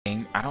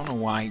I don't know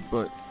why,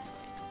 but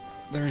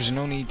there's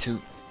no need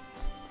to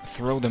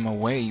throw them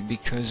away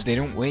because they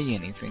don't weigh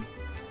anything.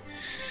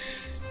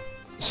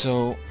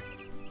 So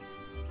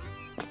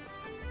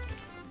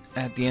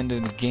at the end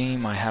of the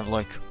game, I have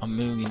like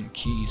 1,000,000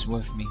 keys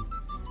with me.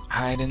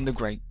 Hide in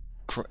the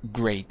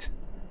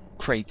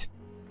crate.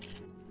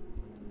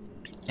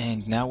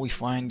 And now we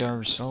find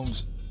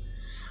ourselves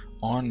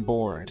on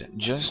board.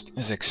 Just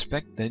as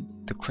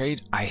expected, the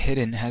crate I hid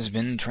in has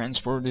been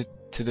transported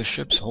to the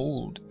ship's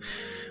hold.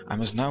 I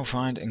must now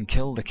find and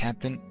kill the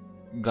captain,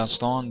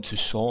 Gaston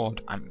Tussaud.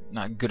 I'm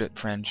not good at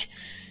French.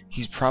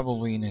 He's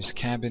probably in his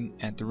cabin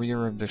at the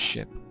rear of the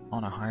ship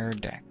on a higher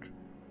deck.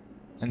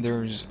 And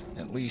there's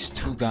at least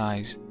 2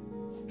 guys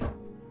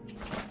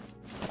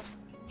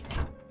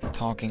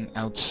talking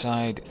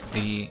outside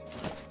the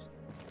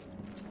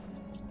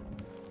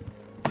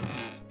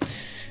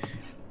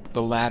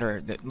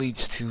ladder that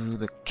leads to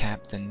the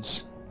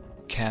captain's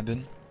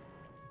cabin.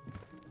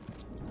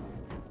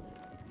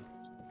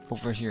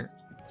 Over here.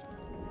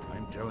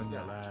 I'm telling you,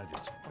 lad,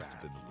 it's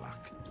bad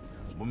luck.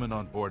 A woman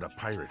on board a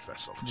pirate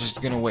vessel.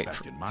 Just gonna wait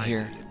Back in my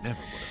here, day, it never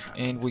would have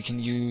happened. and we can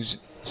use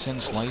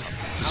Sense Life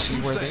to see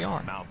where they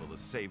are. Malville has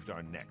saved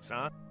our necks,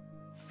 huh?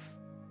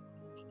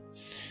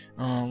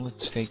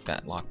 Let's take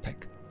that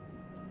lockpick.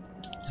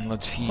 And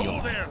let's heal.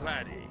 Oh there,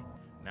 laddie.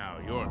 Now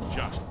you're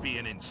just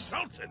being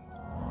insulting.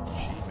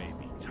 She may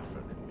be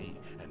tougher than me,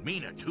 and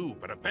meaner too,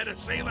 but a better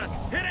sailor,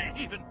 it ain't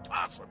even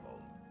possible.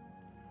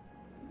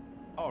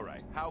 All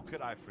right, how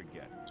could I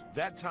forget?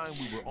 That time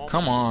we were almost...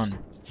 Come on.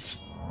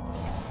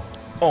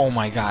 Oh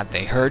my god,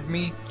 they heard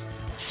me?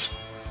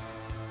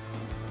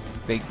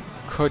 They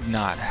could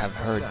not have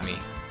heard me.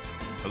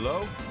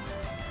 Hello?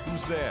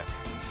 Who's there?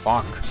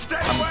 Fuck. Stay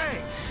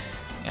away!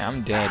 Yeah,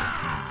 I'm dead.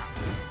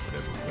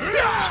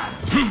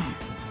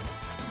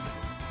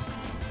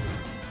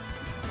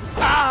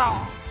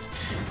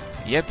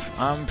 Yep,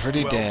 I'm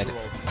pretty dead.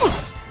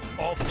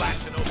 All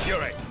flash and no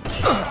fury.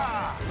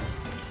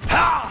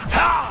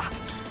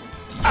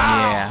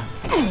 Yeah.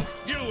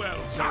 You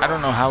elves I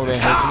don't know how they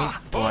hurt me,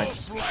 but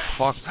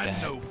fuck and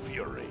that. no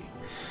fury.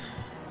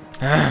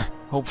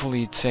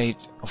 Hopefully it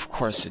saved. Of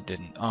course it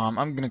didn't.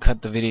 I'm gonna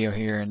cut the video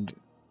here and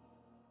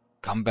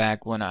come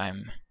back when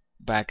I'm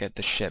back at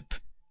the ship.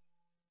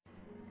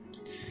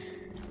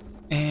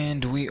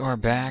 And we are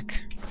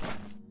back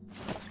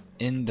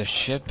in the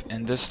ship,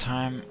 and this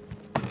time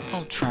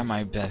I'll try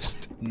my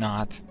best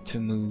not to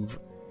move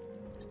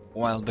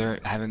while they're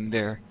having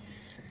their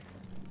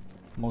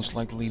most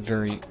likely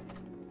very...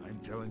 I'm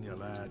telling you,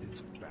 lad,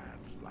 it's bad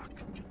luck.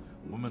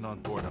 A woman on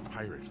board a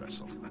pirate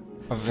vessel.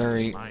 a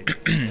very...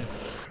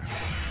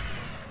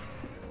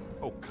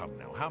 Oh, come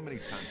now. How many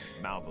times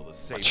has Malville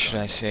saved what should our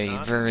I necks, say?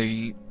 huh?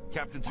 Very...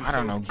 Captain I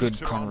don't know, Tussaud good keeps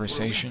her on for a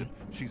conversation. reason.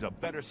 She's a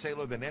better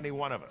sailor than any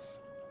one of us.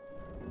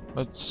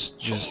 Let's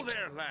just Oh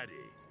there, laddie.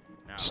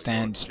 Now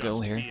stand you're still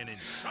just here. being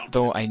insulted.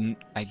 Though I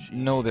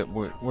know that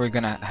we're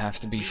gonna have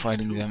to be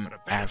fighting them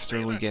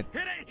after we get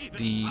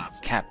the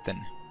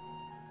captain.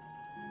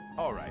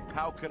 All right,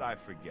 how could I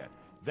forget?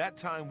 That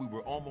time we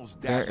were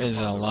almost There dashed is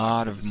upon a the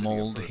lot rocks of the city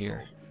mold First here.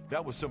 Hope.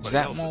 That was Is somebody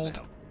that else at the mold?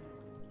 helm.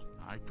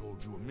 I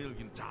told you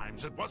 1,000,000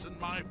 times it wasn't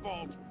my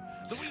fault.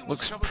 The wheel was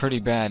Looks covered pretty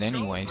with bad gold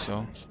anyway,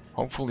 so crowns.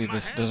 hopefully My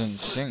this hand doesn't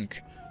slipped.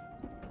 sink.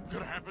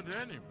 Could have happened to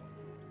anyone.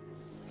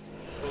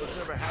 Well, it's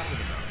never happened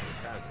to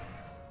Malville, has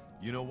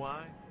it? You know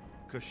why?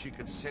 Because she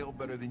could sail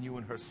better than you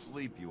in her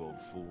sleep, you old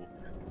fool.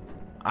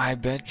 I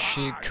bet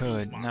she Ah, you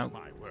could. mark Now,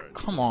 my words.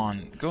 come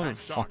on, go to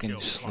That dark fucking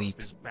elf cloth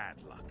sleep. is bad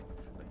luck.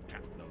 The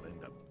captain will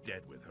end up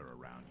dead with her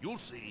around. You'll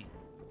see.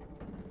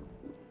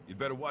 You'd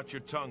better watch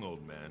your tongue,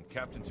 old man.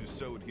 Captain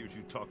Tussaud hears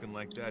you talking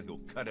like that, he'll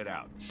cut it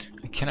out.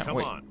 I cannot Come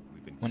wait on.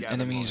 We've been when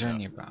gathering enemies long are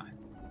enough. nearby.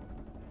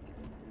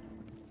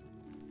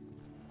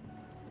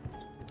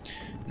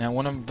 Now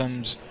one of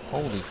them's...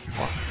 Holy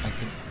fuck, I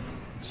can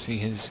see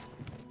his...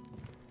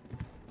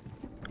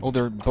 Oh,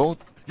 they're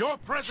both... Your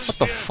presence What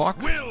the here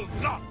fuck? will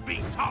not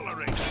be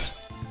tolerated.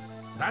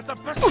 That the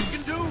best you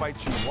can do?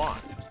 Fight you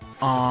want.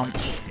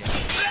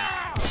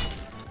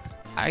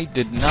 I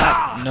did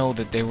not know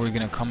that they were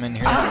gonna come in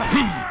here.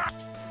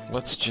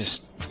 Let's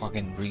just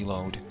fucking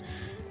reload.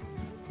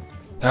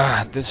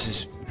 Ah, this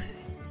is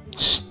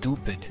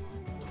stupid.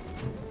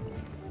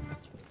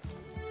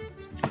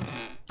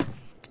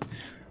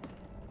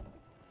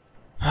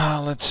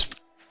 Let's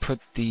put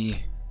the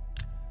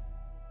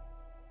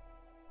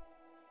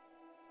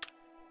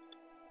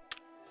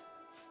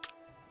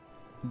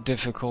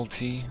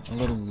difficulty a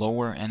little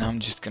lower, and I'm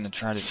just gonna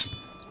try to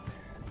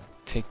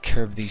take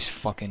care of these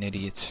fucking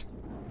idiots.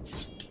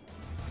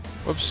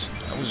 Whoops,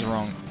 that was the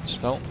wrong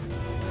spell.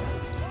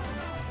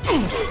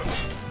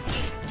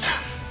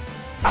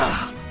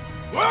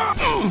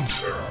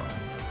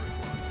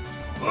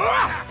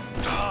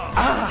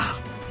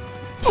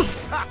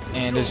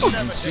 And as you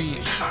can see,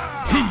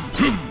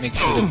 makes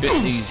it a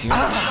bit easier.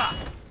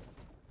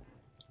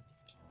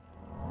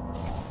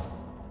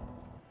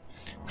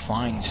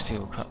 Fine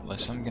steel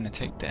cutlass, I'm gonna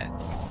take that.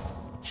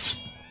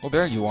 Oh,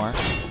 there you are.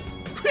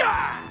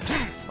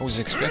 I was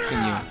expecting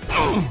you.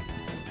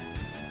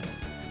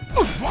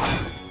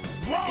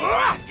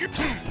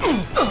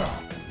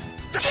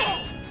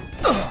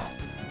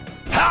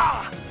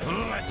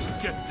 Let's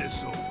get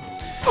this over.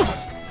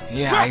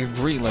 Yeah, I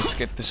agree. Let's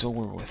get this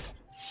over with.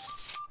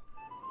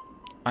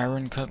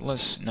 Iron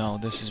cutlass? No,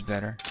 this is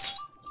better.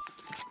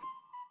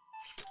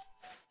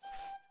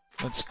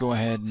 Let's go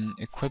ahead and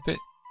equip it.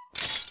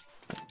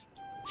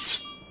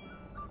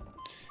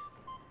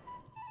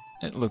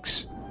 It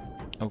looks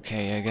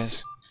okay, I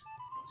guess.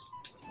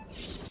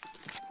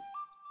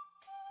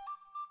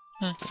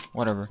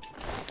 Whatever.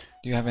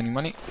 Do you have any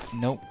money?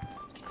 Nope.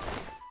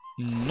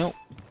 Nope.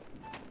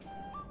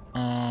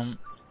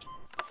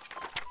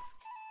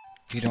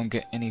 You don't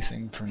get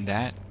anything from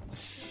that.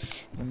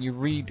 When you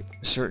read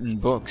certain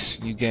books,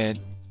 you get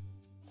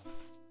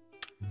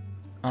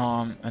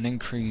an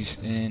increase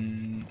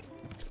in...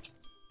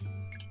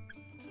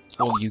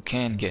 Well, you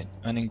can get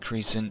an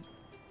increase in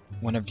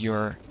one of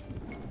your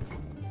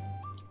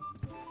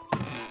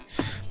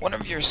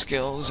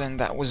skills, and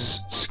that was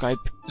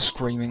Skype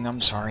screaming. I'm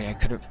sorry,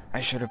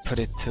 I should have put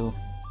it to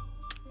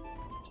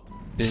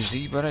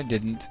busy, but I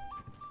didn't.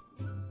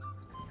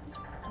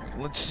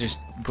 Let's just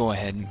go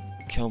ahead and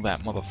kill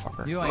that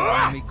motherfucker. You ain't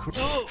gonna me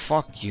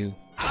Fuck you.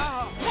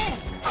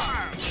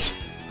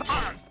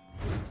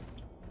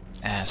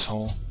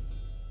 Asshole.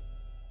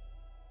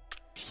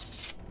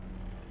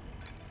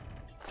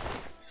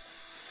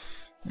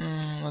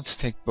 Let's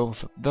take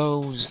both of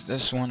those,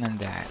 this one and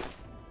that.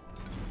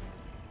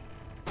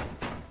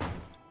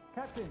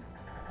 Captain,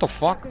 The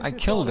fuck? I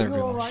killed are you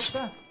everyone. alright,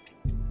 sir?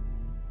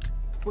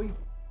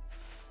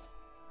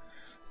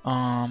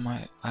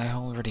 I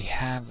already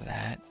have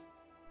that.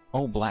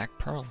 Oh, Black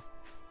Pearl.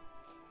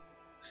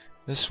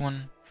 This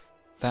one,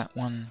 that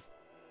one,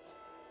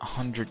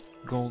 100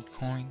 gold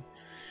coin,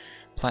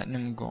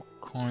 platinum gold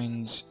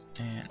coins,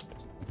 and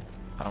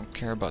I don't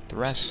care about the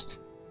rest.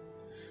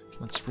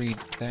 Let's read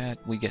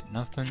that. We get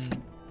nothing.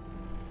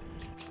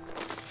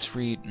 Let's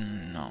read...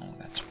 No,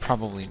 that's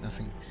probably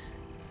nothing.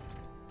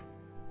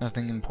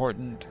 Nothing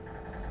important.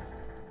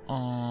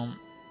 Oh.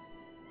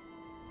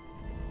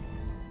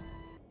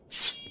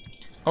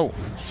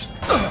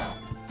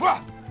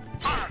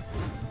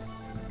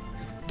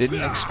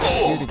 Didn't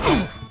expect you to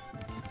come.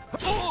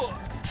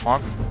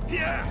 Fuck.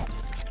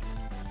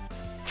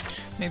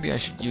 Maybe I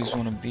should use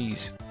one of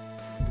these.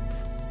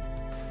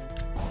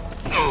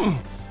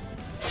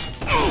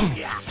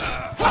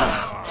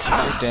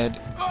 You're dead.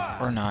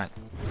 Or not.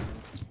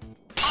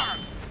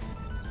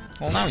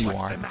 Well, now you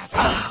are.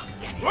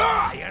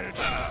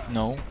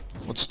 No.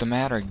 What's the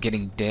matter?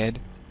 Getting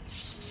dead?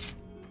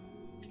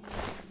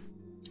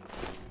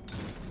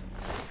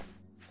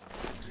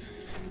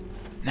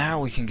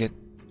 Now we can get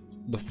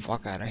the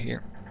fuck out of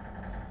here.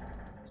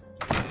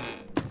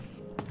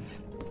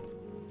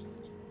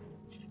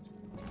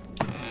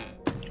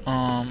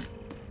 Oh,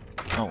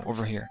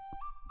 over here.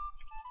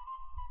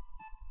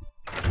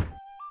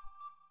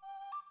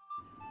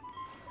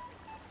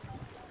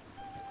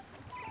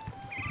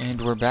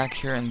 And we're back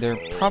here, and they're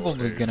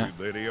probably gonna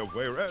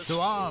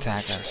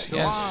attack us.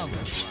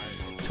 Yes.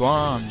 To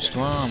arms, to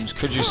arms.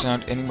 Could you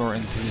sound any more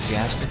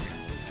enthusiastic?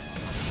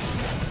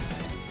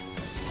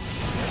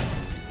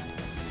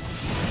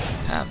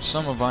 Have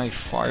some of my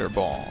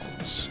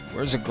fireballs.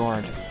 Where's a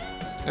guard?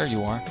 There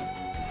you are.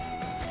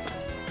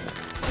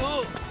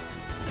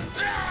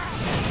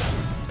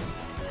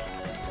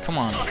 Come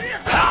on.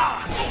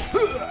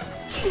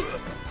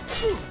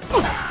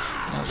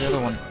 Now the other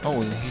one.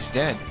 Oh, he's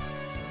dead.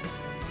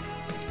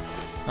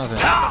 Nothing.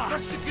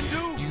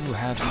 You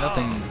have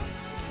nothing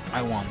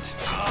I want.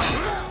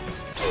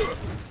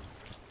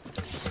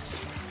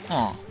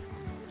 Aw.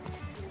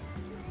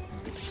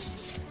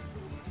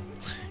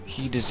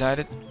 He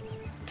decided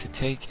to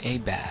take a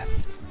bath.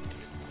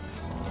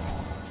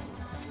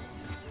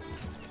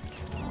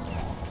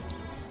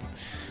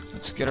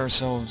 Let's get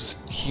ourselves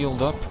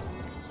healed up,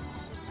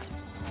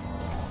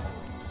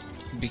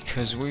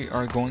 because we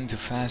are going to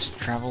fast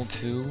travel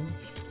to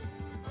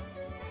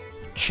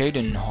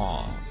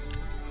Chedenhall.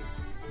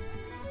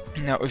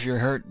 Now, if you're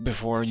hurt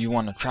before you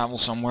want to travel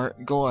somewhere,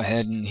 go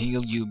ahead and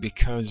heal you,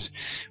 because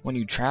when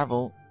you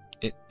travel,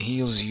 it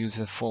heals you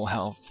to full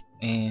health,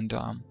 and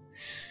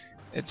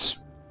it's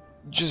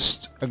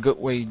just a good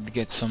way to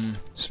get some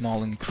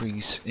small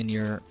increase in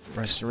your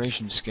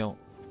restoration skill.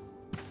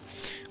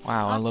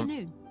 Wow, I love...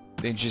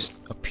 They just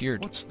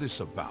appeared. What's this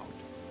about?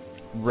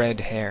 Red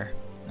hair.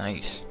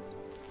 Nice.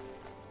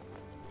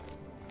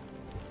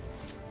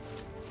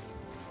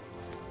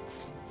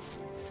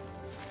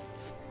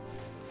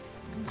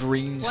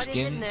 Green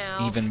skin,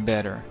 even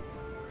better.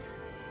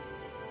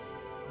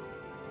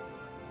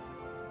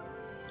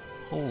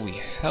 Holy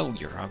hell,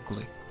 you're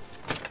ugly.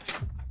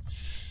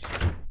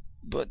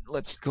 But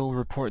let's go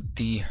report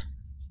the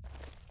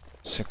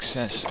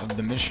success of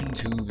the mission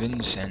to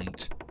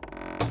Vincent.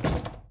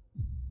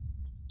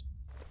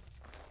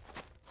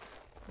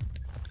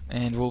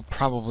 And we'll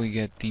probably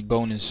get the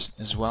bonus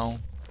as well.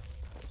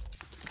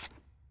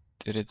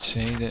 Did it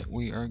say that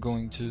we are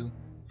going to?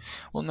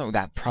 Well, no,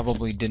 that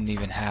probably didn't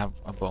even have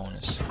a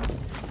bonus.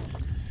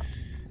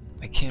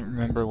 I can't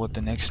remember what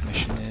the next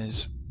mission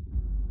is.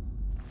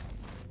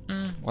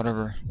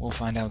 Whatever, we'll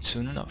find out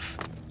soon enough.